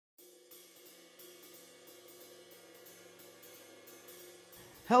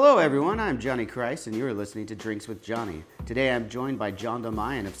Hello everyone, I'm Johnny Christ and you are listening to Drinks with Johnny. Today I'm joined by John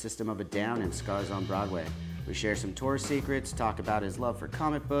Dolmayan of System of a Down and Scars on Broadway. We share some tour secrets, talk about his love for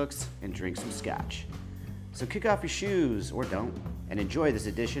comic books, and drink some scotch. So kick off your shoes, or don't, and enjoy this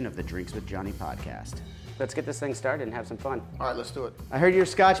edition of the Drinks with Johnny podcast. Let's get this thing started and have some fun. All right, let's do it. I heard you're a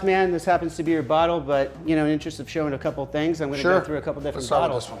Scotch man. This happens to be your bottle, but in the interest of showing a couple things, I'm going to go through a couple different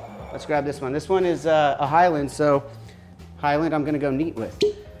bottles. Let's start with this one. Let's grab this one. This one is a Highland, so Highland I'm going to go neat with.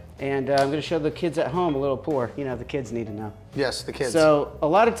 And I'm going to show the kids at home a little pour. The kids need to know. Yes, the kids. So a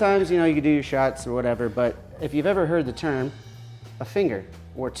lot of times, you can do your shots or whatever, but if you've ever heard the term, a finger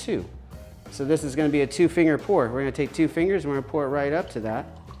or two. So this is going to be a two-finger pour. We're going to take two fingers and we're going to pour it right up to that.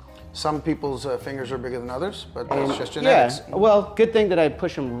 Some people's fingers are bigger than others, but that's just genetics. Yeah, well, good thing that I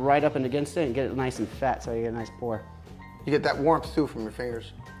push them right up and against it and get it nice and fat so you get a nice pour. You get that warmth too from your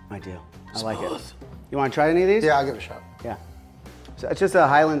fingers. I do. I like it. You want to try any of these? Yeah, I'll give it a shot. Yeah. So it's just a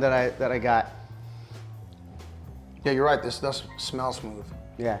Highland that I got. Yeah, you're right. This does smell smooth.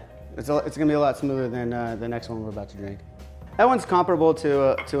 Yeah, it's going to be a lot smoother than the next one we're about to drink. That one's comparable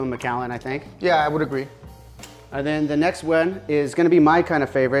to a Macallan, I think. Yeah, I would agree. And then the next one is going to be my kind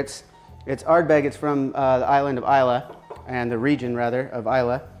of favorites. It's Ardbeg. It's from the island of Islay, and the region, rather, of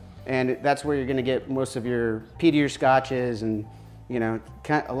Islay. And that's where you're going to get most of your peatier scotches. And, a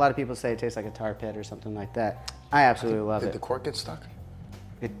lot of people say it tastes like a tar pit or something like that. I absolutely love it. Did the cork get stuck?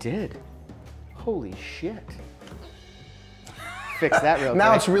 It did. Holy shit. Fix that real quick.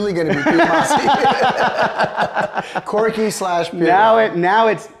 Now it's really going to be Pete Mossy. Corky / Pete. Now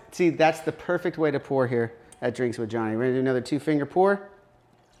it's, see, that's the perfect way to pour here at Drinks with Johnny. We're going to do another two-finger pour.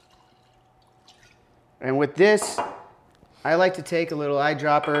 And with this, I like to take a little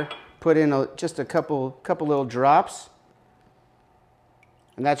eyedropper, put in just a couple little drops.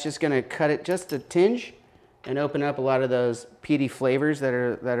 And that's just going to cut it just a tinge and open up a lot of those peaty flavors that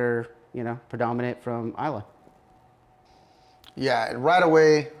are predominant from Islay. Yeah, and right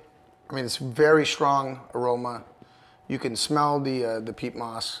away, it's very strong aroma. You can smell the peat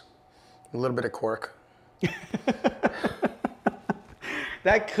moss, a little bit of cork.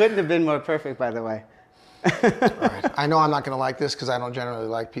 That couldn't have been more perfect, by the way. All right. I know I'm not going to like this because I don't generally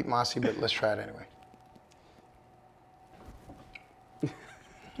like peat mossy, but let's try it anyway.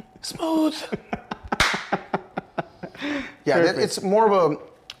 Smooth. Yeah, it's more of a,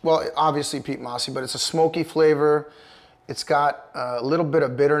 well, obviously peat mossy, but it's a smoky flavor. It's got a little bit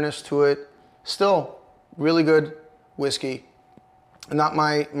of bitterness to it. Still really good whiskey. Not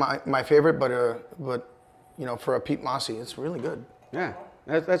my favorite, but for a peat mossy, it's really good. Yeah,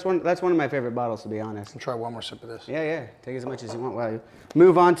 that's one of my favorite bottles, to be honest. I'll try one more sip of this. Yeah. Take as much as you want while you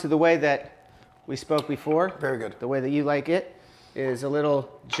move on to the way that we spoke before. Very good. The way that you like it is a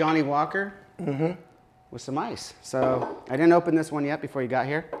little Johnny Walker with some ice. So I didn't open this one yet before you got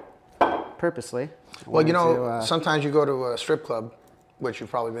here, purposely. Well, sometimes you go to a strip club, which you've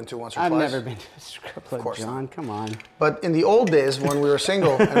probably been to once or twice. I've never been to a strip club, of course John. not. Come on. But in the old days, when we were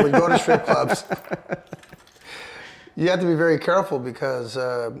single and we'd go to strip clubs, you had to be very careful because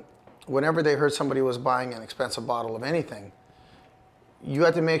whenever they heard somebody was buying an expensive bottle of anything, you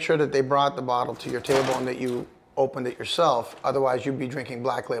had to make sure that they brought the bottle to your table and that you opened it yourself. Otherwise, you'd be drinking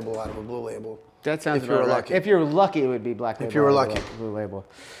Black Label out of a Blue Label. That sounds if you were right. lucky. If you're lucky, it would be Black Label. If you were lucky. Blue Label.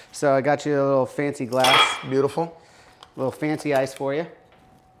 So I got you a little fancy glass. Beautiful. A little fancy ice for you.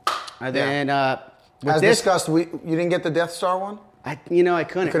 And then, as discussed, you didn't get the Death Star one? I couldn't. You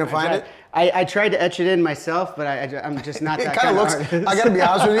couldn't find it? I tried to etch it in myself, but I'm just not that kind of artist. I got to be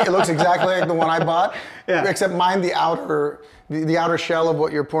honest with you, it looks exactly like the one I bought. Yeah. Except mine, the outer shell of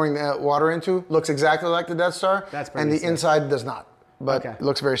what you're pouring the water into looks exactly like the Death Star. That's pretty And the sick. inside does not. But it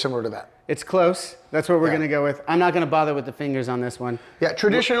looks very similar to that. It's close. That's what we're going to go with. I'm not going to bother with the fingers on this one. Yeah,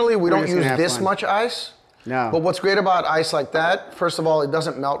 traditionally we don't use this much ice. No. But what's great about ice like that, first of all, it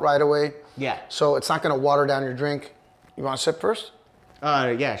doesn't melt right away. Yeah. So it's not going to water down your drink. You want to sip first?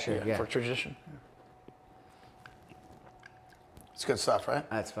 Yeah, sure. Yeah. For tradition. It's good stuff, right?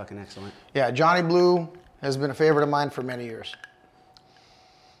 That's fucking excellent. Yeah, Johnny Blue has been a favorite of mine for many years.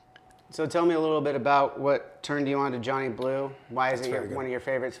 So tell me a little bit about what turned you on to Johnny Blue. Why is it one of your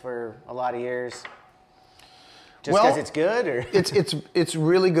favorites for a lot of years? Just because it's good, or it's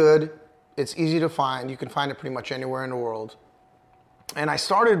really good. It's easy to find. You can find it pretty much anywhere in the world. And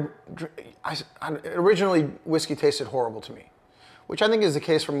originally whiskey tasted horrible to me, which I think is the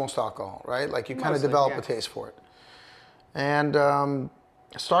case for most alcohol, right? Like you kind of develop a taste for it. And I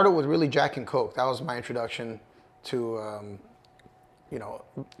started with really Jack and Coke. That was my introduction to,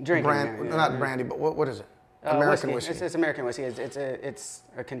 drinking. not brandy, but what is it? American whiskey. It's American whiskey. It's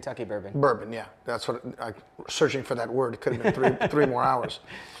a Kentucky bourbon. Bourbon, yeah. That's what searching for that word. It could have been three more hours.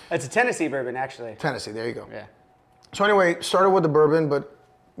 It's a Tennessee bourbon, actually. Tennessee, there you go. Yeah. So anyway, started with the bourbon, but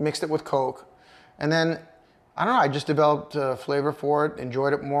mixed it with Coke. And then, I don't know, I just developed a flavor for it,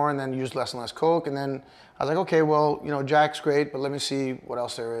 enjoyed it more, and then used less and less Coke. And then I was like, okay, well, Jack's great, but let me see what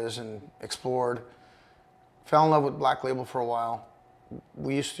else there is, and explored. Fell in love with Black Label for a while.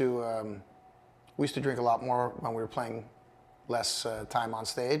 We used to drink a lot more when we were playing less time on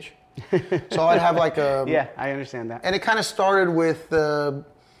stage. So I'd have like a... Yeah, I understand that. And it kind of started with,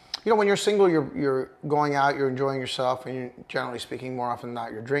 when you're single, you're going out, you're enjoying yourself, and you're, generally speaking, more often than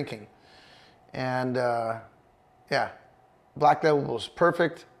not, you're drinking. And yeah, Black Label was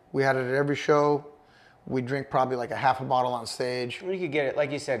perfect. We had it at every show. We drink probably like a half a bottle on stage. You could get it,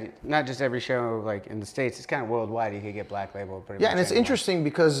 like you said, not just every show like in the States, it's kind of worldwide. You could get Black Label pretty much. Yeah, and it's interesting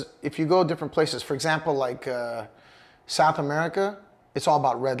because if you go different places, for example, like South America, it's all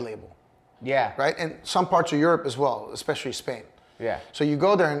about Red Label. Yeah. Right? And some parts of Europe as well, especially Spain. Yeah. So you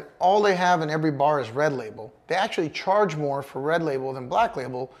go there and all they have in every bar is Red Label. They actually charge more for Red Label than Black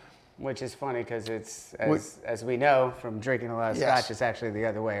Label. Which is funny because it's, as we know from drinking a lot of scotch, it's actually the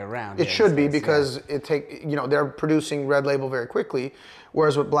other way around. It should be because they're producing Red Label very quickly,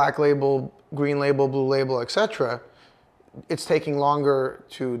 whereas with Black Label, Green Label, Blue Label, etc., it's taking longer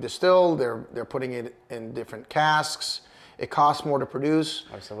to distill. They're putting it in different casks. It costs more to produce.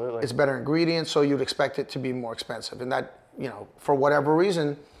 Absolutely. It's better ingredients, so you'd expect it to be more expensive. And that, for whatever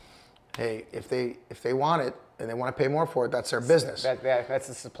reason, hey, if they want it, and they want to pay more for it, that's their business. That's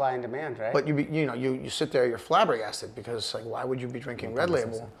the supply and demand, right? But you sit there, you're flabbergasted because like, why would you be drinking Red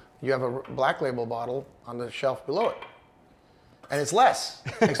Label? You have a Black Label bottle on the shelf below it, and it's less.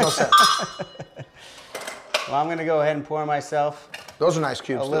 Makes no sense. Well, I'm gonna go ahead and pour myself. Those are nice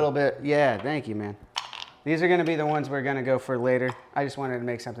cubes. A little bit, yeah. Thank you, man. These are gonna be the ones we're gonna go for later. I just wanted to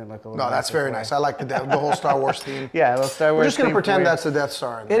make something look a little. No, that's very nice. I like the whole Star Wars theme. Yeah, well, Star Wars. We're just gonna pretend that's the Death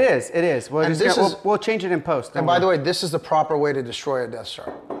Star. It is. We'll change it in post. And by the way, this is the proper way to destroy a Death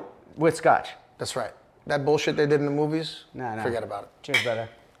Star. With scotch. That's right. That bullshit they did in the movies. No. Forget about it. Cheers, brother.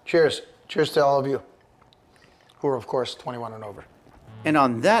 Cheers. Cheers to all of you, who are of course 21 and over. And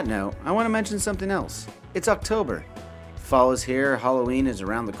on that note, I want to mention something else. It's October. Fall is here. Halloween is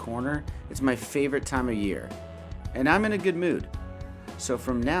around the corner. It's my favorite time of year. And I'm in a good mood. So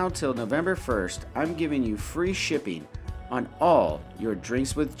from now till November 1st, I'm giving you free shipping on all your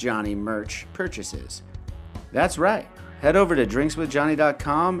Drinks with Johnny merch purchases. That's right. Head over to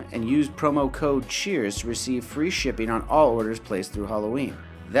drinkswithjohnny.com and use promo code CHEERS to receive free shipping on all orders placed through Halloween.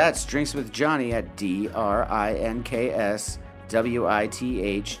 That's Drinks with Johnny at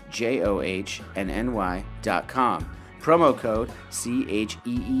DRINKSWITHJOHNNY.com. Promo code CHEERS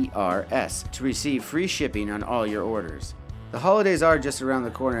to receive free shipping on all your orders. The holidays are just around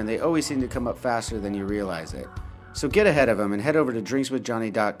the corner and they always seem to come up faster than you realize it. So get ahead of them and head over to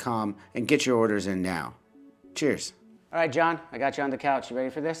drinkswithjohnny.com and get your orders in now. Cheers. All right, John, I got you on the couch. You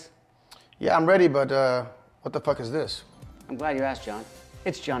ready for this? Yeah, I'm ready, but what the fuck is this? I'm glad you asked, John.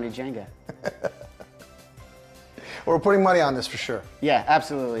 It's Johnny Jenga. We're putting money on this for sure. Yeah,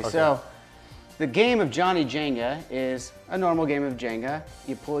 absolutely. Okay. So, the game of Johnny Jenga is a normal game of Jenga.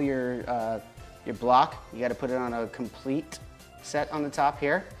 You pull your block. You got to put it on a complete set on the top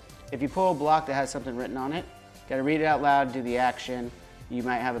here. If you pull a block that has something written on it, you got to read it out loud, do the action. You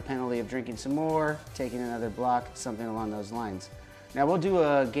might have a penalty of drinking some more, taking another block, something along those lines. Now we'll do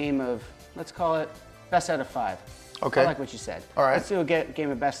a game of, let's call it best out of 5. Okay. I like what you said. All right. Let's do a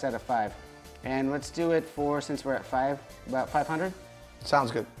game of best out of 5. And let's do it for, since we're at 5, about 500? Sounds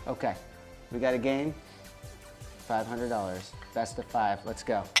good. Okay. We got a game, $500, best of 5. Let's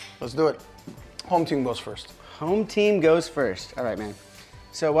go. Let's do it. Home team goes first. Home team goes first. All right, man.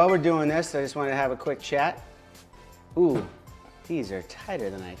 So while we're doing this, I just wanted to have a quick chat. Ooh, these are tighter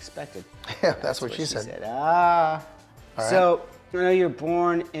than I expected. Yeah, that's what she said. Ah. All right. So I know you're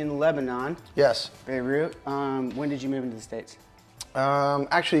born in Lebanon. Yes. Beirut. When did you move into the States?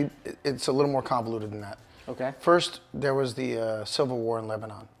 Actually, it's a little more convoluted than that. Okay. First, there was the civil war in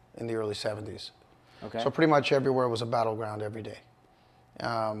Lebanon in the early 70s. Okay. So pretty much everywhere was a battleground every day.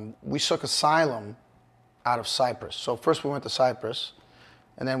 We sought asylum out of Cyprus. So first we went to Cyprus,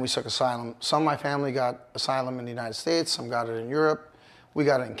 and then we sought asylum. Some of my family got asylum in the United States, some got it in Europe. We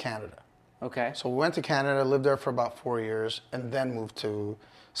got it in Canada. Okay. So we went to Canada, lived there for about 4 years, and then moved to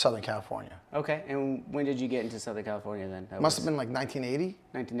Southern California. Okay, and when did you get into Southern California then? Must have been like 1980.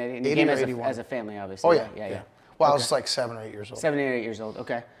 1980? And you 80 came or as 81. as a family, obviously. Oh, yeah. Yeah. Well, Okay. I was like 7 or 8 years old. 7 or 8 years old,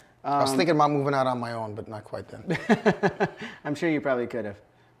 okay. I was thinking about moving out on my own, but not quite then. I'm sure you probably could have.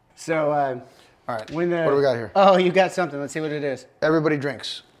 So, all All right. What do we got here? Oh, you got something. Let's see what it is. Everybody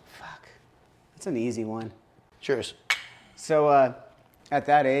drinks. Fuck. That's an easy one. Cheers. So, at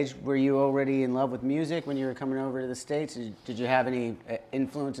that age, were you already in love with music when you were coming over to the States? Did you have any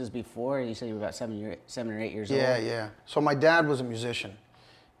influences before? You said you were about 7 or 8 years old. Yeah. So my dad was a musician,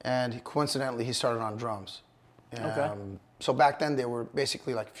 and coincidentally, he started on drums. Okay. So back then, they were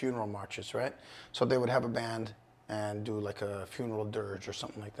basically like funeral marches, right? So they would have a band and do like a funeral dirge or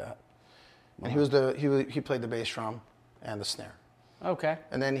something like that. And he played the bass drum and the snare. Okay.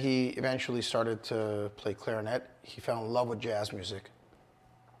 And then he eventually started to play clarinet. He fell in love with jazz music.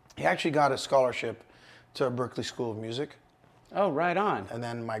 He actually got a scholarship to Berklee School of Music. Oh, right on. And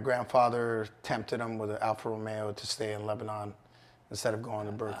then my grandfather tempted him with an Alfa Romeo to stay in Lebanon instead of going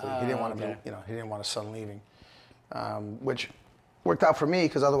to Berklee. He didn't want to, he didn't want his son leaving, which worked out for me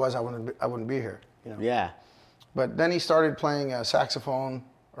because otherwise I wouldn't be here. Yeah. But then he started playing saxophone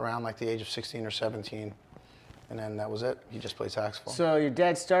around like the age of 16 or 17. And then that was it. He just played saxophone. So your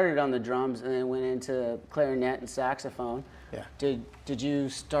dad started on the drums and then went into clarinet and saxophone. Yeah. Did you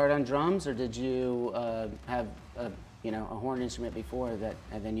start on drums, or did you have a horn instrument before that,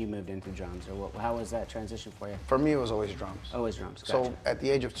 and then you moved into drums, or how was that transition for you? For me, it was always drums. Always drums. Gotcha. So at the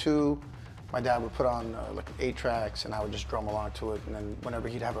age of 2, my dad would put on like 8 tracks, and I would just drum along to it. And then whenever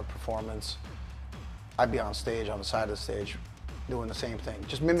he'd have a performance, I'd be on stage, on the side of the stage, doing the same thing,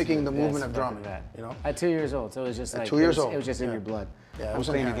 just mimicking the movement of drumming. At 2 years old, so it was just like 2 years old. It was just in your blood. Yeah, I'm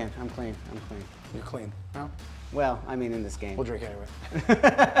clean again. I'm clean. You're clean. No? Well, I mean, in this game. We'll drink anyway.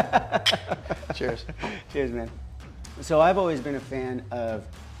 Cheers. Cheers, man. So I've always been a fan of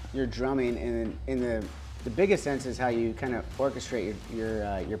your drumming, and in the biggest sense is how you kind of orchestrate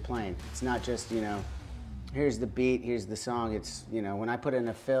your playing. It's not just here's the beat, here's the song. It's when I put in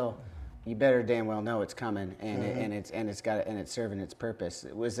a fill, you better damn well know it's coming, and it's serving its purpose.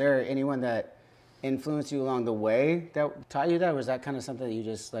 Was there anyone that influenced you along the way that taught you that? Or was that kind of something that you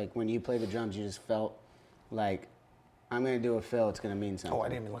just like when you play the drums, you just felt like, I'm gonna do a fill, it's gonna mean something? Oh, I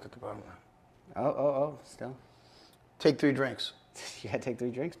didn't even look at the bottom. Oh, still. Take 3 drinks. You gotta take 3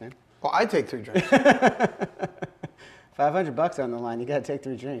 drinks, man. Well, I take 3 drinks. $500 on the line, you gotta take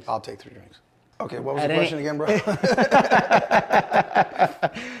 3 drinks. I'll take 3 drinks. Okay, what was the question again, bro?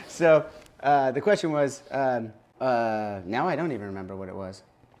 So, the question was, now I don't even remember what it was.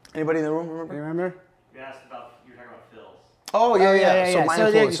 Anybody in the room remember? You remember? You asked about, you were talking about fills. Oh, yeah. So my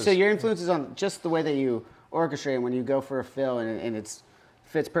influences. So your influences on just the way that you orchestrate when you go for a fill, and it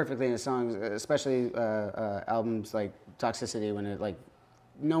fits perfectly in the songs, especially albums like Toxicity, when it like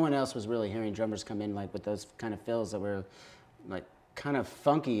no one else was really hearing drummers come in like with those kind of fills that were like kind of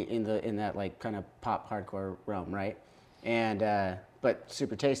funky in that like kind of pop hardcore realm, right? And but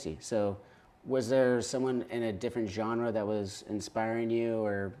super tasty. So was there someone in a different genre that was inspiring you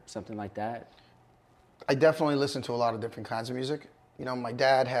or something like that? I definitely listened to a lot of different kinds of music. My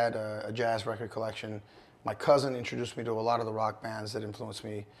dad had a jazz record collection. My cousin introduced me to a lot of the rock bands that influenced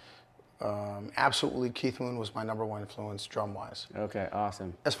me. Absolutely, Keith Moon was my number 1 influence drum-wise. Okay,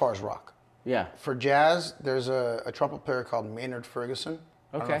 awesome. As far as rock. Yeah. For jazz, there's a trumpet player called Maynard Ferguson.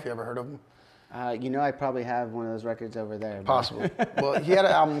 I don't know if you ever heard of him. I probably have one of those records over there. Possibly. Well, he had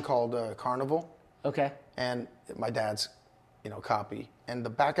an album called Carnival. Okay. And my dad's, copy. And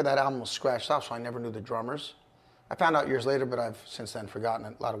the back of that album was scratched off, so I never knew the drummers. I found out years later, but I've since then forgotten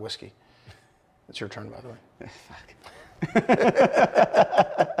a lot of whiskey. It's your turn, by the way. Fuck.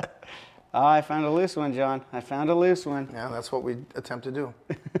 Oh, I found a loose one, John. I found a loose one. Yeah, that's what we attempt to do.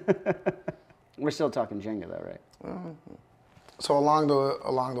 We're still talking Jenga, though, right? So along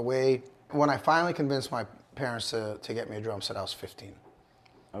the way, when I finally convinced my parents to get me a drum set, I was 15.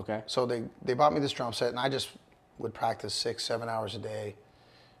 Okay. So they bought me this drum set, and I just would practice 6-7 hours a day.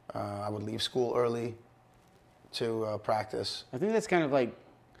 I would leave school early to practice. I think that's kind of like,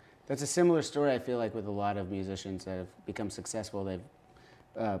 that's a similar story I feel like with a lot of musicians that have become successful. They've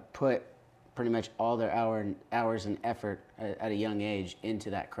put pretty much all their hours and effort at a young age into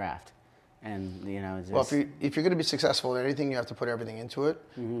that craft. And it's just... Well, if you're going to be successful in anything, you have to put everything into it.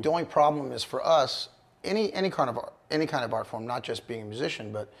 Mm-hmm. The only problem is for us, any kind of art form, not just being a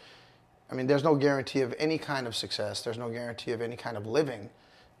musician, but I mean, there's no guarantee of any kind of success. There's no guarantee of any kind of living.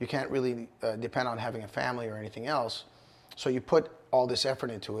 You can't really depend on having a family or anything else. So you put all this effort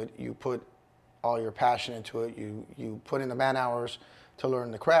into it. You put all your passion into it. You put in the man hours to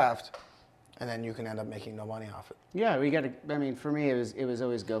learn the craft, and then you can end up making no money off it. Yeah, we got to. I mean, for me, it was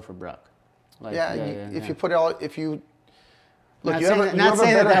always go for broke. Like, if you put it all, if you look, not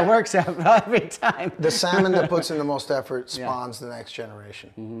saying that works out every time. The salmon that puts in the most effort spawns the next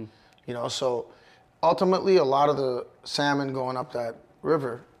generation. Mm-hmm. So ultimately, a lot of the salmon going up that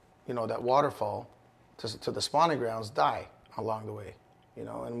river, that waterfall to the spawning grounds die along the way,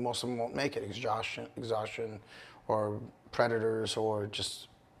 and most of them won't make it, exhaustion, or predators, or just,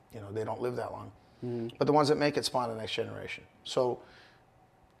 they don't live that long. But the ones that make it spawn the next generation. So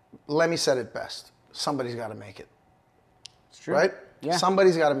let me set it best. Somebody's got to make it. It's true. Right? Yeah.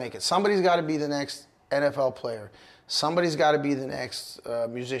 Somebody's got to make it. Somebody's got to be the next NFL player. Somebody's got to be the next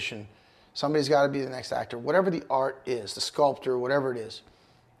musician. Somebody's got to be the next actor. Whatever the art is, the sculptor, whatever it is.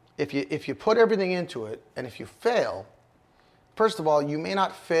 If you put everything into it, and if you fail, first of all, you may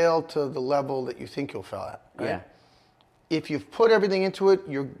not fail to the level that you think you'll fail at. Right? Yeah. If you've put everything into it,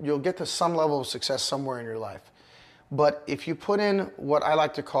 you'll get to some level of success somewhere in your life. But if you put in what I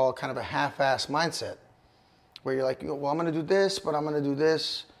like to call kind of a half-ass mindset, where you're like, well, I'm going to do this, but I'm going to do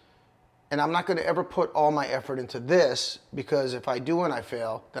this, and I'm not going to ever put all my effort into this, because if I do and I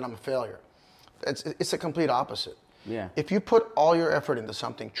fail, then I'm a failure. It's the complete opposite. Yeah. If you put all your effort into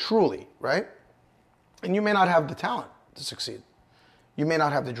something truly, right, and you may not have the talent to succeed, you may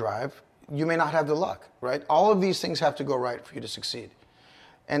not have the drive, you may not have the luck, right? All of these things have to go right for you to succeed.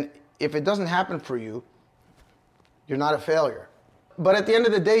 And if it doesn't happen for you, you're not a failure. But at the end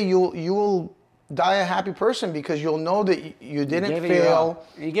of the day, you will die a happy person, because you'll know that you didn't fail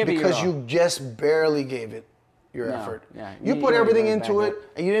because you just barely gave it your effort. Yeah. You put everything into it,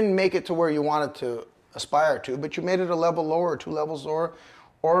 and you didn't make it to where you wanted to aspire to, but you made it a level lower or 2 levels lower,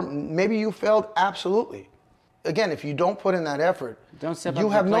 or maybe you failed absolutely. Again, if you don't put in that effort, you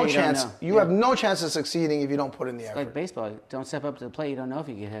have no chance. You have no chance of succeeding if you don't put in the effort. Like baseball, don't step up to the plate. You don't know if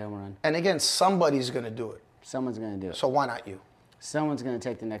you can hit a home run. And again, somebody's going to do it. Someone's going to do it. So why not you? Someone's going to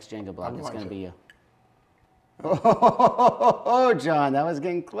take the next Jenga block. It's going to be you. Oh, John, that was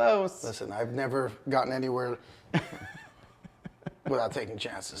getting close. Listen, I've never gotten anywhere without taking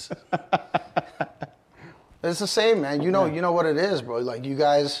chances. It's the same, man. You know what it is, bro. Like you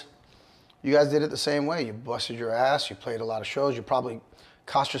guys did it the same way. You busted your ass. You played a lot of shows. You probably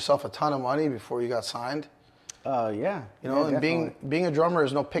cost yourself a ton of money before you got signed. Oh yeah. And being a drummer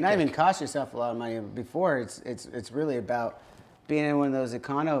is no picnic. Not even cost yourself a lot of money before. It's really about being in one of those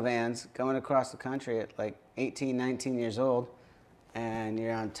econo vans going across the country at like 18, 19 years old, and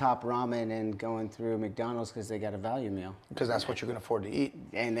you're on top ramen and going through McDonald's because they got a value meal. Because that's what you can afford to eat.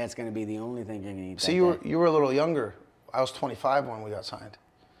 And that's going to be the only thing you're going to eat. See, you were a little younger. I was 25 when we got signed.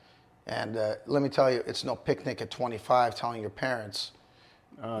 And let me tell you, it's no picnic at 25 telling your parents,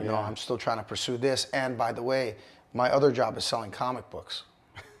 I'm still trying to pursue this. And by the way, my other job is selling comic books.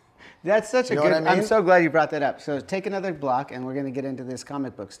 That's such a good, what I mean? I'm so glad you brought that up. So take another block and we're going to get into this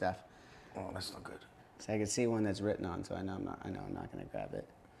comic book stuff. Oh, that's not good. So I can see one that's written on, so I know I'm not going to grab it.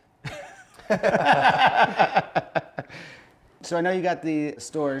 So I know you got the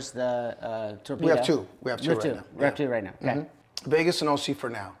stores, the Torpedo. We have two. We have two right now. We have two right now. Okay. Mm-hmm. Vegas and OC for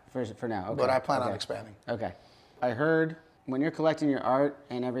now. For now, okay. But I plan on expanding. Okay. I heard when you're collecting your art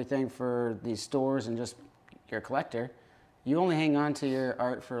and everything for these stores and just you're a collector, you only hang on to your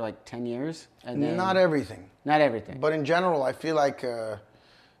art for like 10 years? And then not everything. Not everything. But in general, I feel like,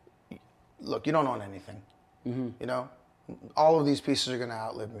 look, you don't own anything. Mm-hmm. All of these pieces are going to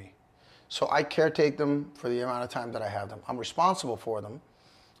outlive me. So I caretake them for the amount of time that I have them. I'm responsible for them,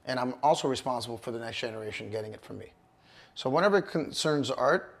 and I'm also responsible for the next generation getting it from me. So whenever it concerns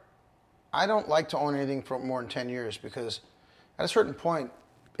art, I don't like to own anything for more than 10 years, because at a certain point,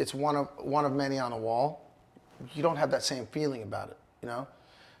 it's one of many on a wall. You don't have that same feeling about it,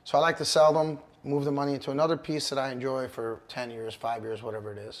 So I like to sell them, move the money into another piece that I enjoy for 10 years, 5 years,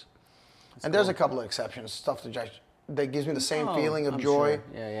 whatever it is. And there's a couple of exceptions, stuff that gives me the same feeling of joy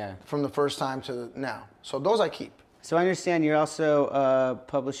from the first time to now. So those I keep. So I understand you're also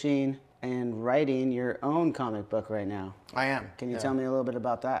publishing and writing your own comic book right now. I am. Can you tell me a little bit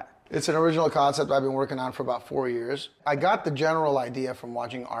about that? It's an original concept I've been working on for about 4 years. I got the general idea from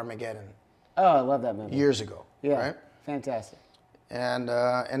watching Armageddon. Oh, I love that movie. Years ago. Yeah, right? Fantastic. And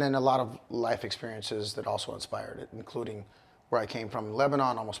then a lot of life experiences that also inspired it, including where I came from in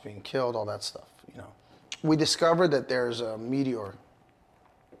Lebanon, almost being killed, all that stuff. We discovered that there's a meteor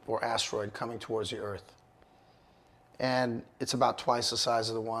or asteroid coming towards the Earth, and it's about twice the size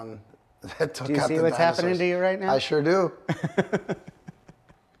of the one that took out the dinosaurs. Do you see what's happening to you right now? I sure do.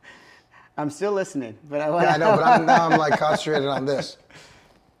 I'm still listening, but I know, but now I'm like concentrated on this.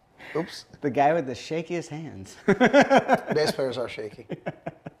 Oops. The guy with the shakiest hands. Bass players are shaky.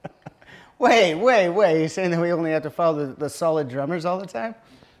 Wait. You're saying that we only have to follow the solid drummers all the time?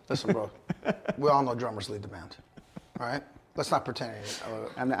 Listen, bro. We all know drummers lead the band. All right? Let's not pretend.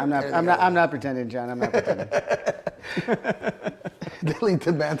 I'm not pretending, John. I'm not pretending. They lead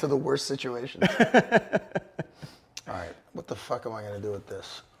the band to the worst situations. All right. What the fuck am I going to do with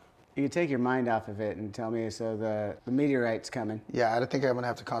this? You can take your mind off of it and tell me, so the meteorite's coming. Yeah, I think I'm going to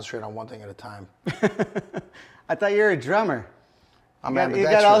have to concentrate on one thing at a time. I thought you were a drummer. I'm you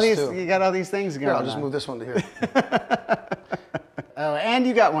got all these. too. You got all these things going Here, on. I'll just move this one to here. Oh, and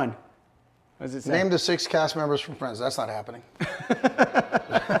you got one. What does it say? Name the 6 cast members from Friends. That's not happening.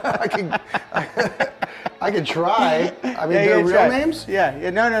 I can try. I mean, they're real names? Yeah.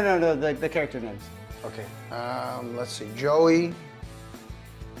 No. The character names. Okay. Let's see. Joey.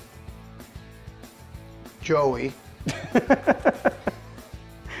 Can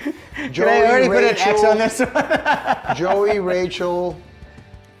I already put an X on this one? Joey, Rachel.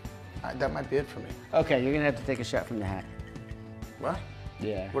 That might be it for me. Okay, you're gonna have to take a shot from the hat. What?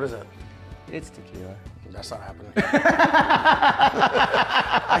 Yeah. What is that? It's tequila. That's not happening.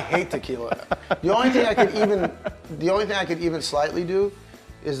 I hate tequila. The only thing I could even slightly do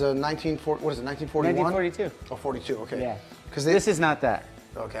is a 1941? 1942. Oh, 42. Okay. Yeah. Because this is not that.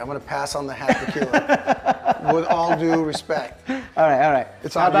 Okay, I'm gonna pass on the hat tequila. With all due respect. All right.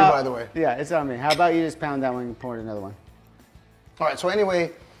 It's on you, by the way. Yeah, it's on me. How about you just pound that one and pour another one? All right. So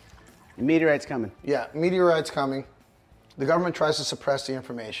anyway. The meteorite's coming. Yeah, meteorite's coming. The government tries to suppress the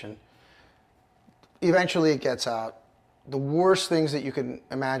information. Eventually it gets out. The worst things that you can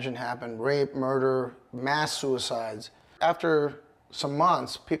imagine happen: rape, murder, mass suicides. After some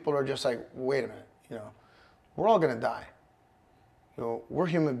months, people are just like, wait a minute, we're all gonna die. We're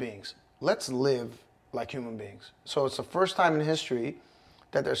human beings. Let's live like human beings. So it's the first time in history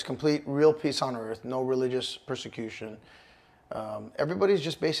that there's complete real peace on earth, no religious persecution. Everybody's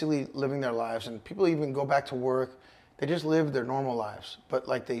just basically living their lives, and people even go back to work. They just live their normal lives, but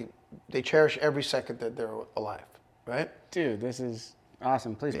like they cherish every second that they're alive, right? Dude, this is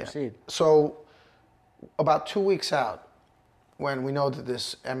awesome. Please proceed. So about 2 weeks out, when we know that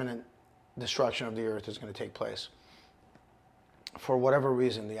this imminent destruction of the earth is going to take place, for whatever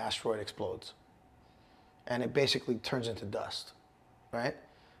reason, the asteroid explodes, and it basically turns into dust, right?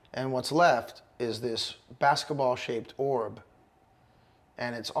 And what's left is this basketball-shaped orb,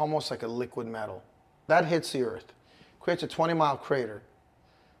 and it's almost like a liquid metal. That hits the earth, creates a 20-mile crater,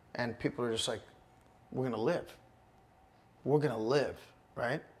 and people are just like, we're gonna live. We're gonna live,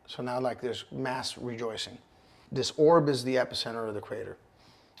 right? So now like there's mass rejoicing. This orb is the epicenter of the crater.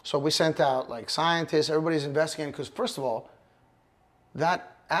 So we sent out like scientists, everybody's investigating, because first of all,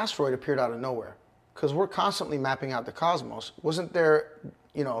 that asteroid appeared out of nowhere, because we're constantly mapping out the cosmos. Wasn't there,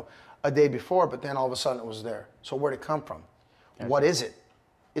 a day before, but then all of a sudden it was there. So where'd it come from? Okay. What is it?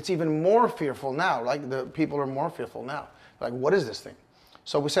 It's even more fearful now. Like the people are more fearful now. Like, what is this thing?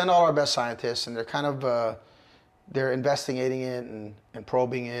 So we send all our best scientists, and they're kind of, they're investigating it and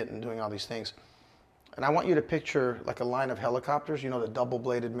probing it and doing all these things. And I want you to picture like a line of helicopters, the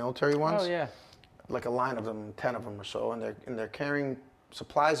double-bladed military ones. Oh yeah. Like a line of them, 10 of them or so, and they're carrying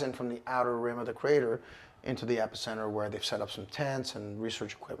supplies in from the outer rim of the crater into the epicenter, where they've set up some tents and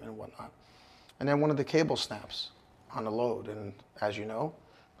research equipment and whatnot. And then one of the cables snaps on the load, and as you know,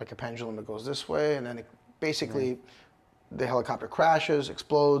 like a pendulum, it goes this way, and then it basically the helicopter crashes,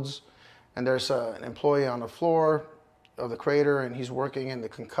 explodes, and there's an employee on the floor of the crater, and he's working, and the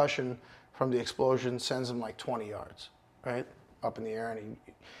concussion from the explosion sends him like 20 yards, right, up in the air, and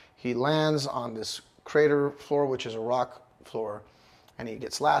he lands on this crater floor, which is a rock floor, and he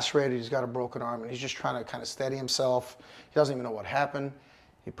gets lacerated. He's got a broken arm, and he's just trying to kind of steady himself. He doesn't even know what happened.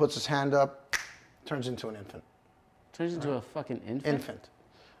 He puts his hand up, turns into an infant. Turns into a fucking infant? Infant.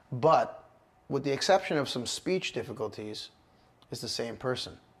 But with the exception of some speech difficulties, is the same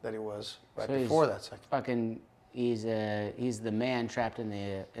person that he was right before that second. Fucking, he's the man trapped in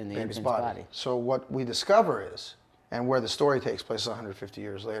the infant's body. So what we discover is, and where the story takes place 150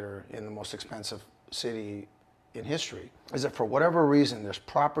 years later in the most expensive city in history, is that for whatever reason, there's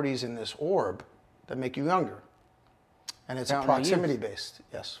properties in this orb that make you younger. And it's proximity based.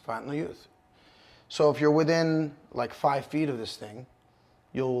 Yes, fountain of youth. So if you're within like 5 feet of this thing,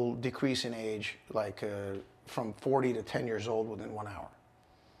 you'll decrease in age like from 40 to 10 years old within 1 hour.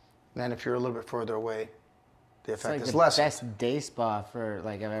 Then if you're a little bit further away, the effect is less. It's like the best day spa for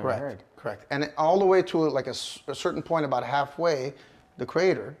like I've ever heard. Correct. And all the way to like a certain point, about halfway, the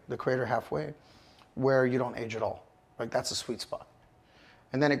crater halfway, where you don't age at all. Like that's a sweet spot.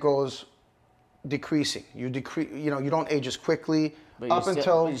 And then it goes decreasing. You don't age as quickly But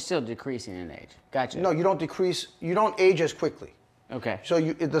you're still decreasing in age. Gotcha. No, you don't decrease. You don't age as quickly. Okay. So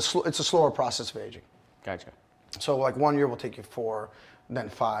it's a slower process of aging. Gotcha. So like 1 year will take you 4, then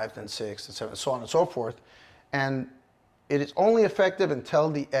 5, then 6, then 7, so on and so forth. And it is only effective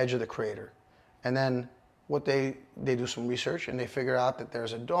until the edge of the crater. And then what they do some research, and they figure out that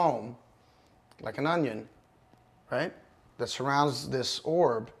there's a dome, like an onion, right, that surrounds this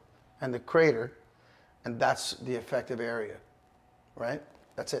orb, and the crater, and that's the effective area, right?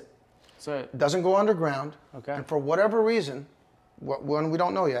 That's it. So It doesn't go underground. Okay. And for whatever reason, one we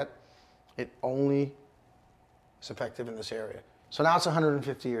don't know yet, it only is effective in this area. So now it's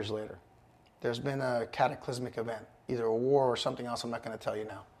 150 years later. There's been a cataclysmic event, either a war or something else. I'm not going to tell you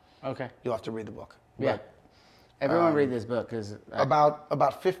now. okay. You'll have to read the book. Yeah. But Everyone read this book because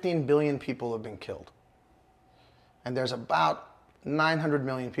about 15 billion people have been killed. And there's about 900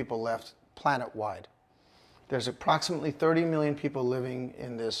 million people left planet-wide. There's approximately 30 million people living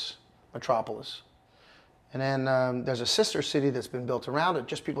in this metropolis. And then there's a sister city that's been built around it,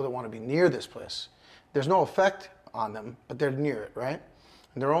 just people that want to be near this place. There's no effect on them, but they're near it, right?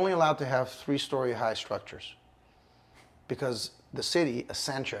 And they're only allowed to have 3-story high structures because the city,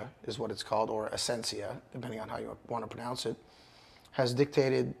 Essentia is what it's called, or Essentia, depending on how you want to pronounce it, has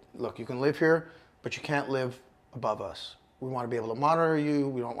dictated, look, you can live here, but you can't live above us. We want to be able to monitor you.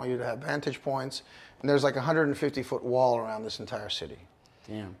 We don't want you to have vantage points. And there's like a 150-foot wall around this entire city.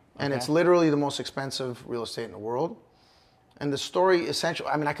 damn. And Okay. it's literally the most expensive real estate in the world. And the story essentially,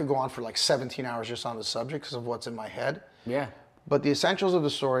 I mean, I could go on for like 17 hours just on the subject because of what's in my head. Yeah. But the essentials of the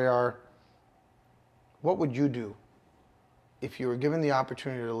story are, what would you do if you were given the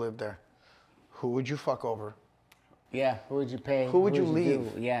opportunity to live there? Who would you fuck over? Yeah. Who would you pay? Who would you do?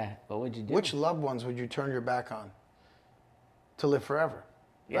 leave? Yeah. What would you do? Which loved ones would you turn your back on to live forever?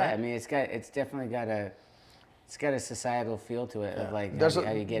 Yeah. right? I mean, it's definitely got a societal feel to it of like There's how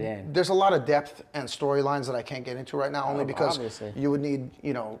do you get in? There's a lot of depth and storylines that I can't get into right now, only Oh, because obviously. you would need,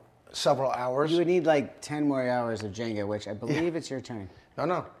 several hours. You would need like 10 more hours of Jenga, which I believe it's your turn.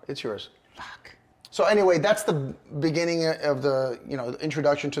 No, it's yours. Fuck. So anyway, that's the beginning of the,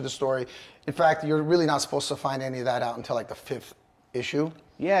 introduction to the story. In fact, you're really not supposed to find any of that out until like the 5th issue.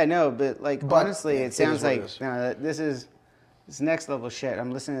 Yeah, no, but like But honestly, it it is sounds what it like is. no, this is next level shit.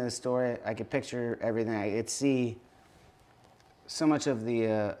 I'm listening to the story. I could picture everything. I could see so much of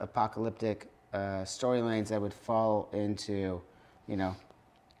the apocalyptic storylines that would fall into,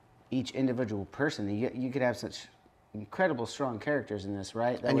 each individual person. You could have such incredible strong characters in this,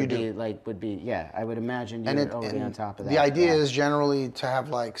 right? That And would you be yeah. I would imagine you And would already on top of that. the idea yeah. is generally to have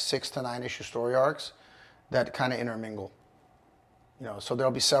like 6 to 9 issue story arcs that kind of intermingle. So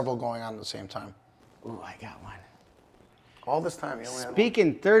there'll be several going on at the same time. Ooh, I got one. All this time, you only had one. Speak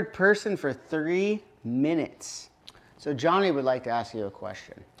in third person for 3 minutes. So Johnny would like to ask you a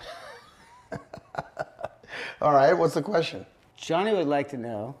question. All right, what's the question? Johnny would like to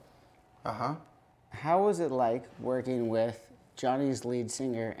know, Uh-huh. how was it like working with Johnny's lead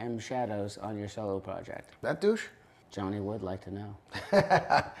singer, M. Shadows, on your solo project? That douche? Johnny would like to know.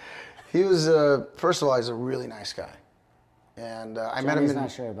 He was, first of all, he's a really nice guy. And I met him Johnny's in,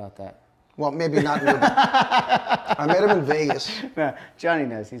 not sure about that. well, maybe not really. I met him in Vegas. No, Johnny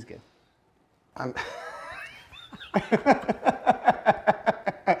knows. He's good.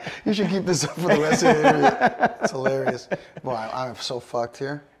 You should keep this up for the rest of the interview. It's hilarious. Boy, I'm so fucked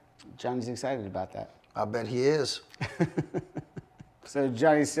here. Johnny's excited about that. I bet he is. So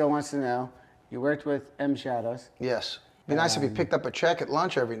Johnny still wants to know, you worked with M. Shadows. Yes. Be nice if he picked up a check at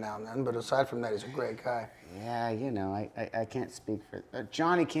lunch every now and then, but aside from that, he's a great guy. Yeah, I can't speak for...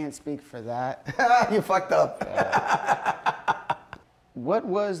 Johnny can't speak for that. You fucked up. What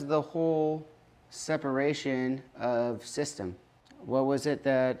was the whole separation of System? What was it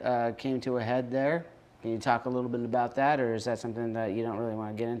that came to a head there? Can you talk a little bit about that, or is that something that you don't really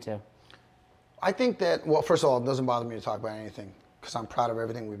want to get into? I think that, well, first of all, it doesn't bother me to talk about anything because I'm proud of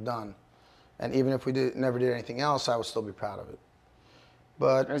everything we've done. And even if we never did anything else, I would still be proud of it.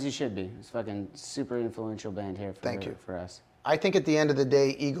 But As you should be. It's fucking super influential band here Thank you. for us. I think at the end of the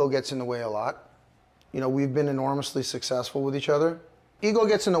day, ego gets in the way a lot. We've been enormously successful with each other. Ego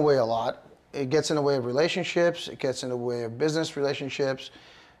gets in the way a lot. It gets in the way of relationships. It gets in the way of business relationships.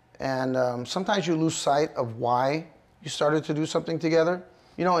 And sometimes you lose sight of why you started to do something together.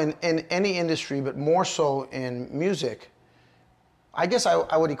 In any industry, but more so in music, I guess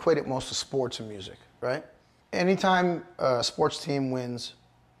I would equate it most to sports and music, right? Anytime a sports team wins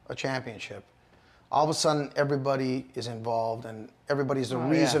a championship, all of a sudden everybody is involved and everybody's the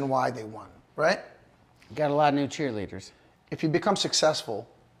reason why they won, right? Got a lot of new cheerleaders. If you become successful,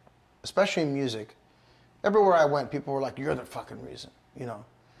 especially in music, everywhere I went, people were like, you're the fucking reason,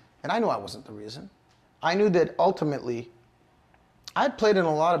 And I knew I wasn't the reason. I knew that ultimately, I'd played in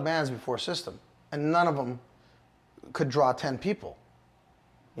a lot of bands before System, and none of them could draw 10 people.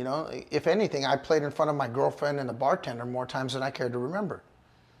 If anything, I played in front of my girlfriend and the bartender more times than I cared to remember.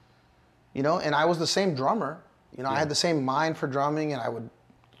 And I was the same drummer. I had the same mind for drumming, and I would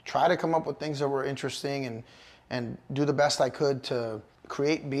try to come up with things that were interesting and do the best I could to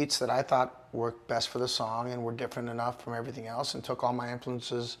create beats that I thought worked best for the song and were different enough from everything else, and took all my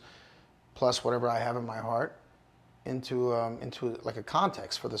influences plus whatever I have in my heart into like a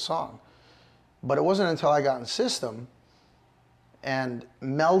context for the song. But it wasn't until I got in System and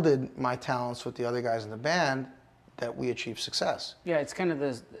melded my talents with the other guys in the band that we achieved success. Yeah, it's kind of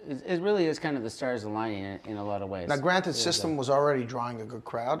it really is kind of the stars aligning in a lot of ways. Now, granted, System was already drawing a good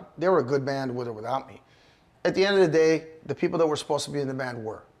crowd. They were a good band with or without me. At the end of the day, the people that were supposed to be in the band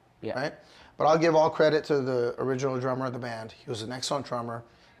were, right? But I'll give all credit to the original drummer of the band. He was an excellent drummer.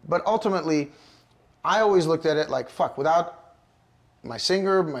 But ultimately, I always looked at it like, fuck, without my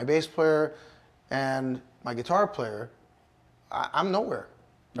singer, my bass player, and my guitar player, I'm nowhere,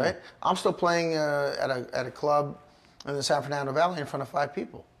 right? Yeah. I'm still playing at a club in the San Fernando Valley in front of 5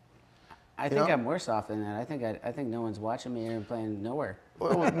 people. I think I'm worse off than that. I think no one's watching me and playing nowhere.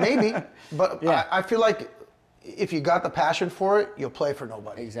 Well, maybe, but yeah. I feel like if you got the passion for it, you'll play for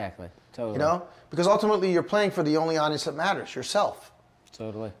nobody. Exactly, totally. You know, because ultimately you're playing for the only audience that matters, yourself.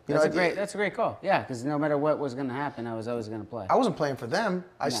 Totally. That's a great call. Yeah, because no matter what was going to happen, I was always going to play. I wasn't playing for them.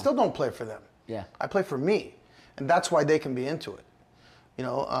 I still don't play for them. Yeah. I play for me, and that's why they can be into it. You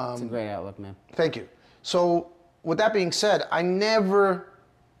know. It's a great outlook, man. Thank you. So, with that being said, I never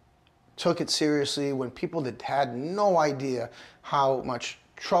took it seriously when people that had no idea how much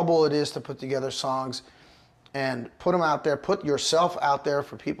trouble it is to put together songs and put them out there, put yourself out there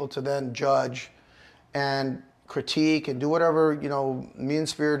for people to then judge and critique and do whatever, you know,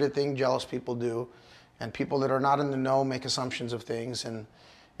 mean-spirited thing jealous people do, and people that are not in the know make assumptions of things, and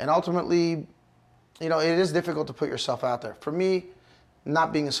ultimately, you know, it is difficult to put yourself out there. For me,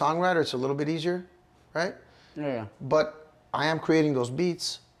 not being a songwriter, it's a little bit easier, right? Yeah. But I am creating those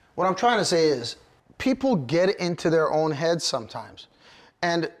beats. What I'm trying to say is, people get into their own heads sometimes,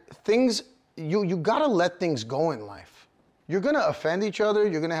 and things, you gotta let things go in life. You're gonna offend each other,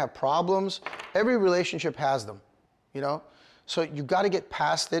 you're gonna have problems. Every relationship has them, you know? So you gotta get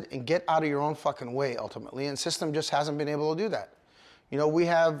past it and get out of your own fucking way ultimately, and System just hasn't been able to do that. You know, we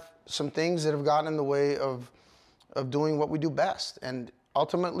have some things that have gotten in the way of doing what we do best, and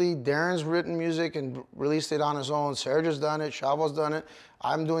ultimately, Darren's written music and released it on his own. Serge has done it. Chavo's done it.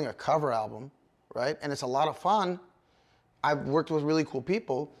 I'm doing a cover album, right? And it's a lot of fun. I've worked with really cool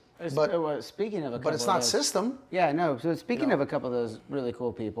people. But speaking of a couple but it's not of those, System. Yeah, no. So speaking of a couple of those really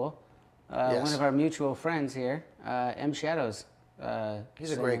cool people, yes. One of our mutual friends here, M Shadows.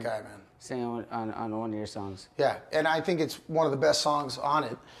 He's a great guy, man. Singing on one of your songs. Yeah, and I think it's one of the best songs on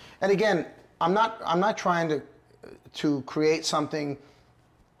it. And again, I'm not trying to create something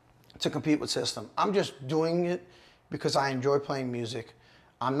to compete with System. I'm just doing it because I enjoy playing music.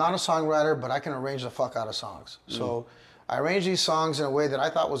 I'm not a songwriter, but I can arrange the fuck out of songs. So I arranged these songs in a way that I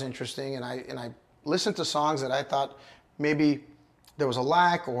thought was interesting, and I listened to songs that I thought maybe there was a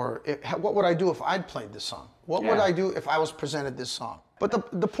lack, or what would I do if I'd played this song? What would I do if I was presented this song? But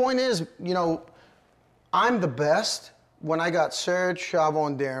the point is, you know, I'm the best when I got Serge, Chavo,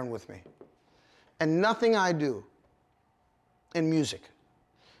 and Darren with me. And nothing I do in music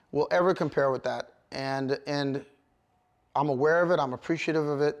will ever compare with that. And I'm aware of it, I'm appreciative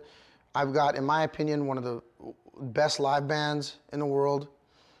of it. I've got, in my opinion, one of the best live bands in the world.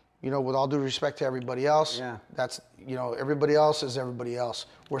 You know, with all due respect to everybody else, that's, you know, everybody else is everybody else.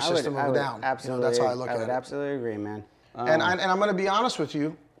 We're System of a Down. Absolutely, you know, that's how I look at it. I would absolutely agree, man. And I'm going to be honest with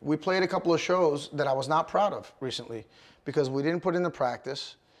you. We played a couple of shows that I was not proud of recently because we didn't put in the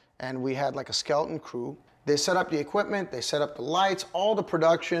practice, and we had like a skeleton crew. They set up the equipment, they set up the lights, all the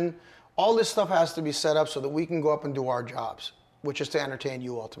production. All this stuff has to be set up so that we can go up and do our jobs, which is to entertain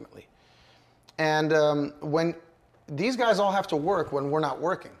you ultimately. And when these guys all have to work when we're not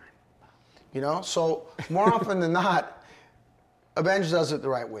working, you know? So more often than not, Avenged does it the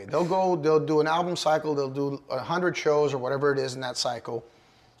right way. They'll do an album cycle, they'll do 100 shows or whatever it is in that cycle,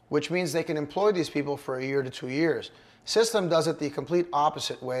 which means they can employ these people for a year to 2 years. System does it the complete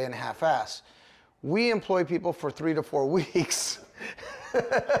opposite way and half-ass. We employ people for 3 to 4 weeks,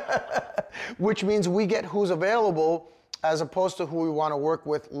 which means we get who's available as opposed to who we want to work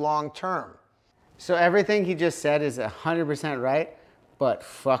with long-term. So everything he just said is 100% right, but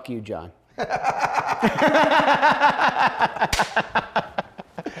fuck you, John.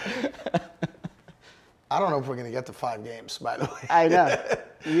 I don't know if we're going to get to 5 games, by the way. I know.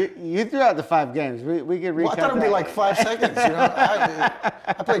 You threw out the 5 games. We could recap. Well, I thought it would be like 5 seconds. You know,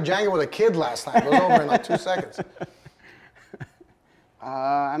 I played Jenga with a kid last night. It was over in like 2 seconds.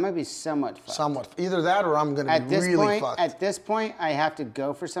 I might be somewhat fucked. Somewhat. Either that or I'm going to be really fucked. At this point, I have to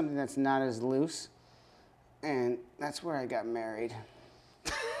go for something that's not as loose. And that's where I got married.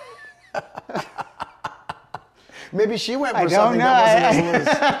 Maybe she went for I don't something know. that wasn't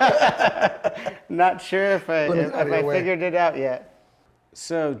as loose. Not sure if I Let me out of your way. figured it out yet.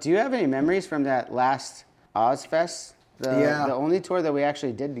 So, do you have any memories from that last Ozfest? Yeah. The only tour that we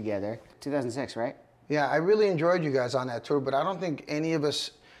actually did together, 2006, right? Yeah, I really enjoyed you guys on that tour, but I don't think any of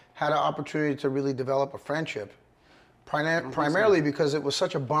us had an opportunity to really develop a friendship. Primarily because it was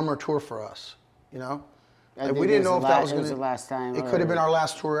such a bummer tour for us, you know? I Like, think we it didn't know if that was it going was to... the last time. It could have been our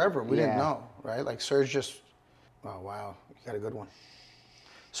last tour ever. We didn't Yeah. know, right? Like Serge just... Oh, wow. You got a good one.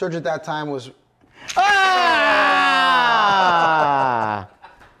 Serge at that time was... Ah!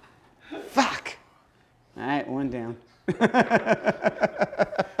 Fuck. All right, one down.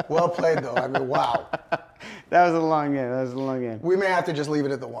 Well played, though. I mean, wow. That was a long game. We may have to just leave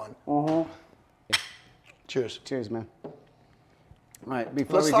it at the one. Cheers. Cheers, man. All right,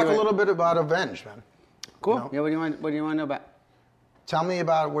 before Let's we talk do a it- little bit about Avenged, man. Cool. You know? Yeah, what do you want to know about? Tell me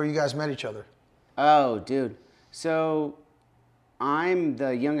about where you guys met each other. Oh, dude. So, I'm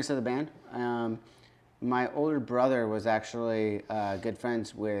the youngest of the band. My older brother was actually good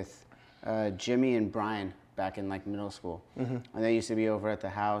friends with Jimmy and Brian back in like middle school, and they used to be over at the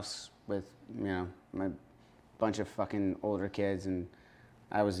house with my bunch of fucking older kids, and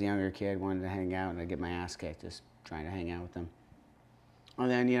I was the younger kid, wanted to hang out, and I'd get my ass kicked just trying to hang out with them. And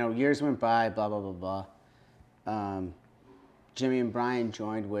then years went by, blah blah blah blah. Jimmy and Brian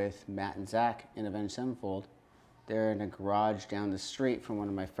joined with Matt and Zach in Avenged Sevenfold. They're in a garage down the street from one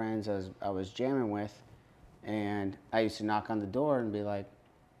of my friends I was jamming with, and I used to knock on the door and be like,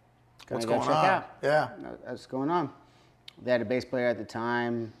 "Can What's I go going check on?" out?" Yeah. What's going on? They had a bass player at the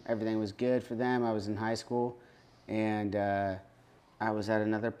time. Everything was good for them. I was in high school, and I was at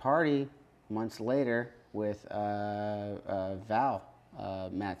another party months later with Val,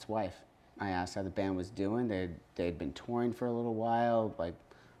 Matt's wife. I asked how the band was doing. They'd been touring for a little while, like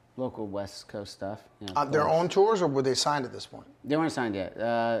local West Coast stuff. Their own tours, or were they signed at this point? They weren't signed yet.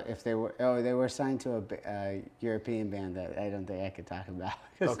 If they were, they were signed to a European band that I don't think I could talk about.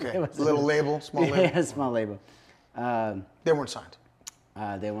 Okay, little label, small label. Yeah, small label. They weren't signed.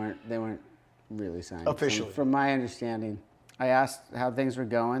 They weren't really signed. Officially. From my understanding, I asked how things were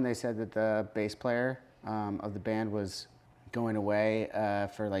going. They said that the bass player of the band was going away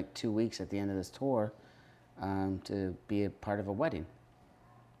for like 2 weeks at the end of this tour to be a part of a wedding.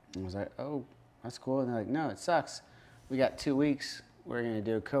 And I was like, oh, that's cool. And they're like, no, it sucks. We got 2 weeks. We're going to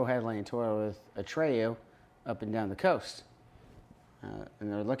do a co-headlining tour with Atreyu up and down the coast.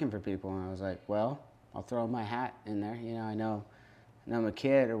 And they're looking for people. And I was like, well, I'll throw my hat in there. I know I'm a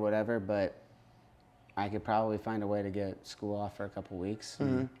kid or whatever, but I could probably find a way to get school off for a couple weeks.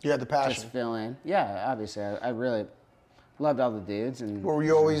 Mm-hmm. You had the passion. Just fill in. Yeah, obviously. I really loved all the dudes. And Were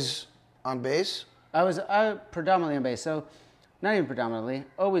you always on bass? I was predominantly on bass. So, not even predominantly,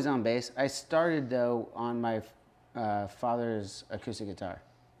 always on bass. I started, though, on my father's acoustic guitar.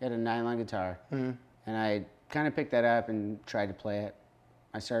 He had a 9-line guitar. And I kind of picked that up and tried to play it.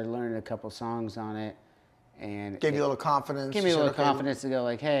 I started learning a couple songs on it. And Gave you a little confidence. Gave me a You little said, okay, to go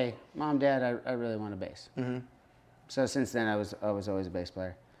like, hey, Mom, Dad, I really want a bass. So since then, I was always a bass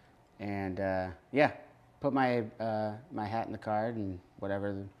player. And, put my my hat in the card and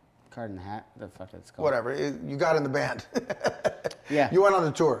whatever, the card in the hat, what the fuck that's called. Whatever. You got in the band. Yeah. You went on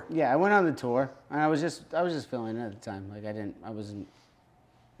the tour. Yeah, I went on the tour, and I was just filling in at the time. Like I wasn't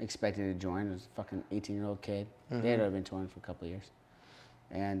expected to join. I was a fucking 18-year-old kid. They had already been touring for a couple of years.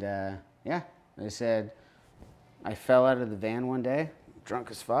 And they said, I fell out of the van one day, drunk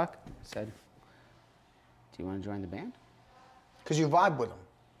as fuck. Said, do you want to join the band? Because you vibe with them,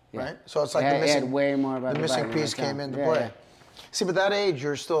 Yeah. right? So it's like It the missing, had way more about the the missing vibe piece than came myself. into Yeah, play. yeah. See, but that age,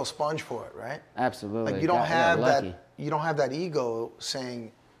 you're still a sponge for it, right? Absolutely. Like you don't Got have lucky. that. You don't have that ego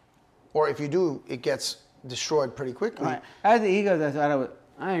saying, or if you do, it gets destroyed pretty quickly. Right. I had the ego that thought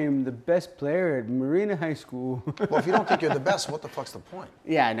I am the best player at Marina High School. Well, if you don't think you're the best, what the fuck's the point?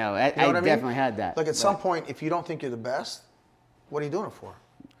 Yeah, I know. I You know what I mean? definitely had that. Like at some point, if you don't think you're the best, what are you doing it for?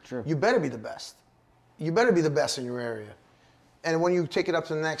 True. You better be the best. You better be the best in your area. And when you take it up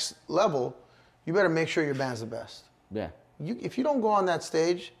to the next level, you better make sure your band's the best. Yeah. If you don't go on that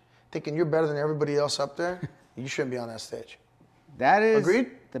stage thinking you're better than everybody else up there, you shouldn't be on that stage. That is Agreed?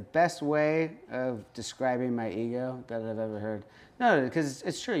 the best way of describing my ego that I've ever heard. No, because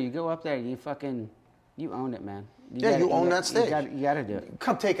it's true. You go up there, you own it, man. You own that stage. You got to do it.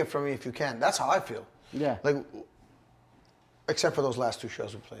 Come take it from me if you can. That's how I feel. Yeah. Like, except for those last 2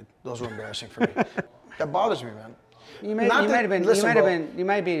 shows we played. Those were embarrassing for me. That bothers me, man. You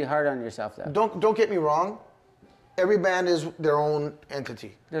might be hard on yourself though. Don't get me wrong. Every band is their own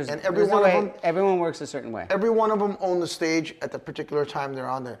entity, and everyone works a certain way. every one of them own the stage at the particular time they're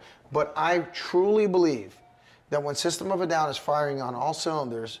on there. But I truly believe that when System of a Down is firing on all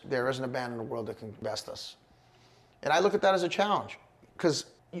cylinders, there isn't a band in the world that can best us. And I look at that as a challenge, because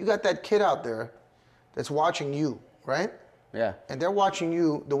you got that kid out there that's watching you, right? Yeah. And they're watching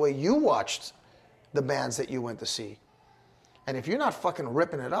you the way you watched the bands that you went to see. And if you're not fucking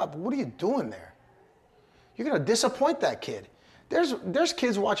ripping it up, what are you doing there? You're gonna disappoint that kid. There's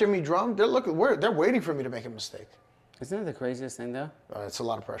kids watching me drum. They're waiting for me to make a mistake. Isn't that the craziest thing, though? It's a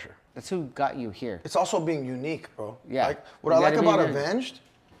lot of pressure. That's who got you here. It's also being unique, bro. Yeah. Like, what I like about Avenged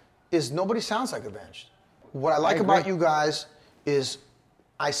is nobody sounds like Avenged. What I like about you guys is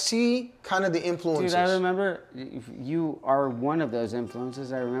I see kind of the influences. Dude, I remember you are one of those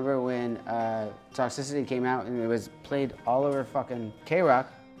influences. I remember when Toxicity came out and it was played all over fucking K-Rock.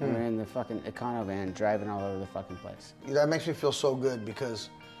 We were in the fucking Econo van driving all over the fucking place. That makes me feel so good because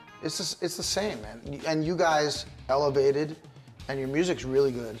it's the same, man. And you guys elevated, and your music's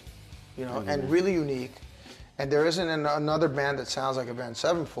really good, you know, and really unique. And there isn't another band that sounds like Avenged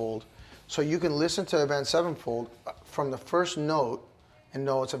Sevenfold, so you can listen to Avenged Sevenfold from the first note and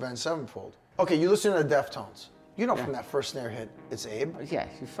know it's Avenged Sevenfold. Okay, you listen to the Deftones. You know from that first snare hit, it's Abe. Yeah,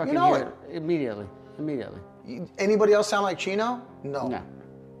 you fucking know hear it immediately. Anybody else sound like Chino? No. No.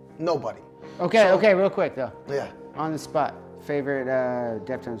 Nobody. Okay, real quick though. Yeah. On the spot, favorite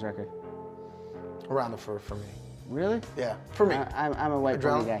Deftones record? Around the Fur for me. Really? Yeah, for me. I'm a White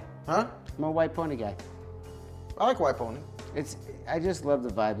Pony guy. Huh? I'm a White Pony guy. I like White Pony. I just love the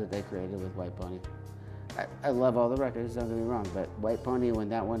vibe that they created with White Pony. I love all the records, don't get me wrong, but White Pony, when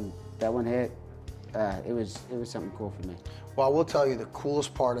that one hit, it was something cool for me. Well, I will tell you the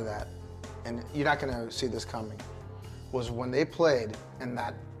coolest part of that, and you're not gonna see this coming, was when they played and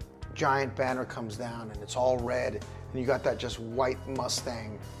that giant banner comes down and it's all red and you got that just white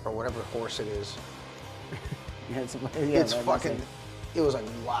Mustang or whatever horse it is. It's fucking, Mustang. It was like,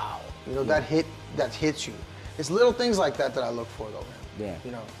 wow. You know, that hits you. It's little things like that I look for though, man. Yeah.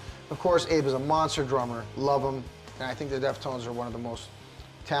 You know, of course, Abe is a monster drummer, love him, and I think the Deftones are one of the most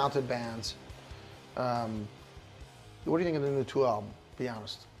talented bands. What do you think of the new 2 album? Be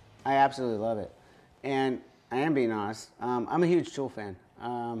honest. I absolutely love it. And I am being honest. I'm a huge Tool fan.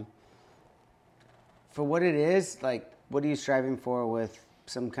 For what it is, like, what are you striving for with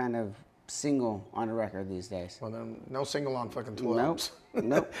some kind of single on a record these days? Well, then, no single on fucking 2 albums.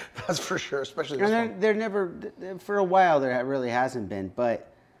 Nope. That's for sure, especially this one. They're never, for a while there really hasn't been, but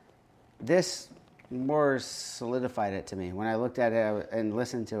this more solidified it to me. When I looked at it and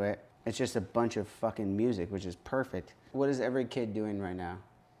listened to it, it's just a bunch of fucking music, which is perfect. What is every kid doing right now?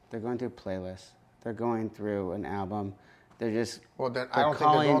 They're going through playlists. They're going through an album. They're just. Well, then I don't think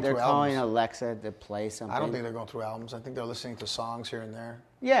they're going through albums. They're calling Alexa to play something. I don't think they're going through albums. I think they're listening to songs here and there.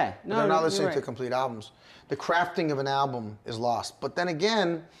 Yeah, no, they're not listening to complete albums. The crafting of an album is lost. But then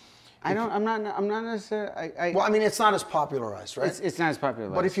again, I'm not necessarily. Well, I mean, it's not as popularized, right? It's not as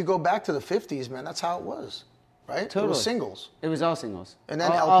popularized. But if you go back to the '50s, man, that's how it was, right? Totally. It was singles. It was all singles. And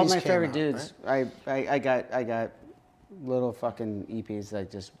then all LPs my came favorite out, dudes. right? I got little fucking EPs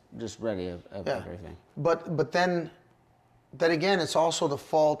like just ready of everything. But then again, it's also the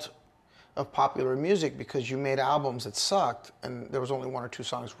fault of popular music because you made albums that sucked and there was only 1 or 2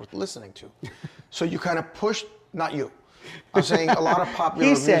 songs worth listening to. So you kind of pushed, not you. I'm saying a lot of popular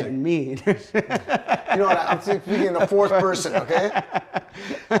music. He said me. You know what, I'm speaking in the 4th person, okay?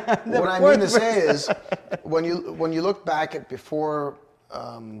 What I mean to say is, when you look back at before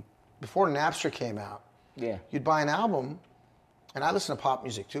Napster came out, yeah, you'd buy an album, and I listen to pop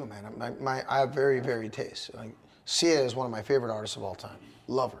music too, man. I have very varied taste. Like, Sia is one of my favorite artists of all time.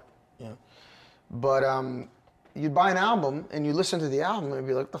 Love her, you know. But you'd buy an album and you listen to the album and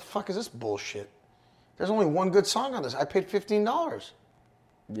be like, "The fuck is this bullshit? There's only 1 good song on this. I paid $15."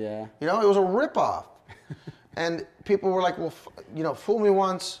 Yeah. You know, it was a ripoff. And people were like, "Well, you know, fool me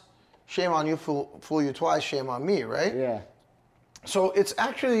once, shame on you. Fool you twice, shame on me." Right? Yeah. So it's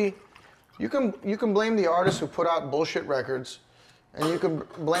actually, you can blame the artists who put out bullshit records, and you can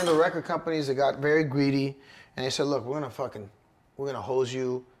blame the record companies that got very greedy, and they said, "Look, we're gonna hose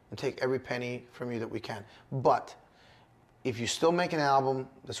you and take every penny from you that we can." But if you still make an album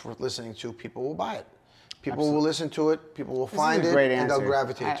that's worth listening to, people will buy it. People will listen to it. People will find it, and they'll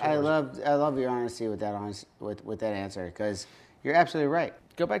gravitate towards it. I love your honesty with that answer, because you're absolutely right.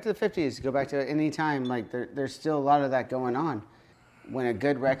 Go back to the 50s. Go back to any time. Like there's still a lot of that going on. When a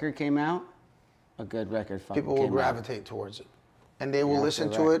good record came out, a good record fucking people will gravitate towards it, and they will listen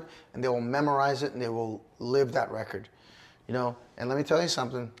to it, and they will memorize it, and they will live that record. You know, and let me tell you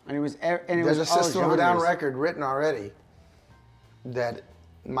something. There's a System of a Down record written already that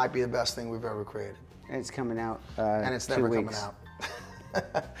might be the best thing we've ever created. And it's coming out. And it's never 2 coming weeks. out.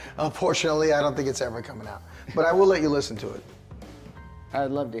 Unfortunately, I don't think it's ever coming out. But I will let you listen to it.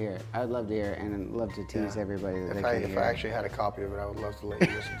 I'd love to hear it. I'd love to hear it, and I'd love to tease everybody that they can If hear I it. actually had a copy of it, I would love to let you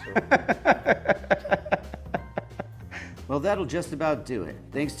listen to it. Well, that'll just about do it.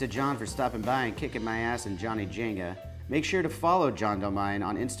 Thanks to John for stopping by and kicking my ass in Johnny Jenga. Make sure to follow John Dolmayan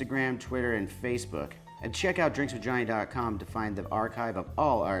on Instagram, Twitter, and Facebook. And check out drinkswithjohnny.com to find the archive of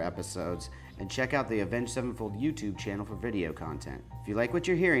all our episodes. And check out the Avenged Sevenfold YouTube channel for video content. If you like what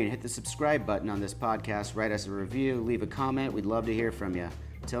you're hearing, hit the subscribe button on this podcast, write us a review, leave a comment. We'd love to hear from you.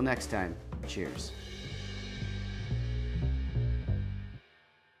 Until next time, cheers.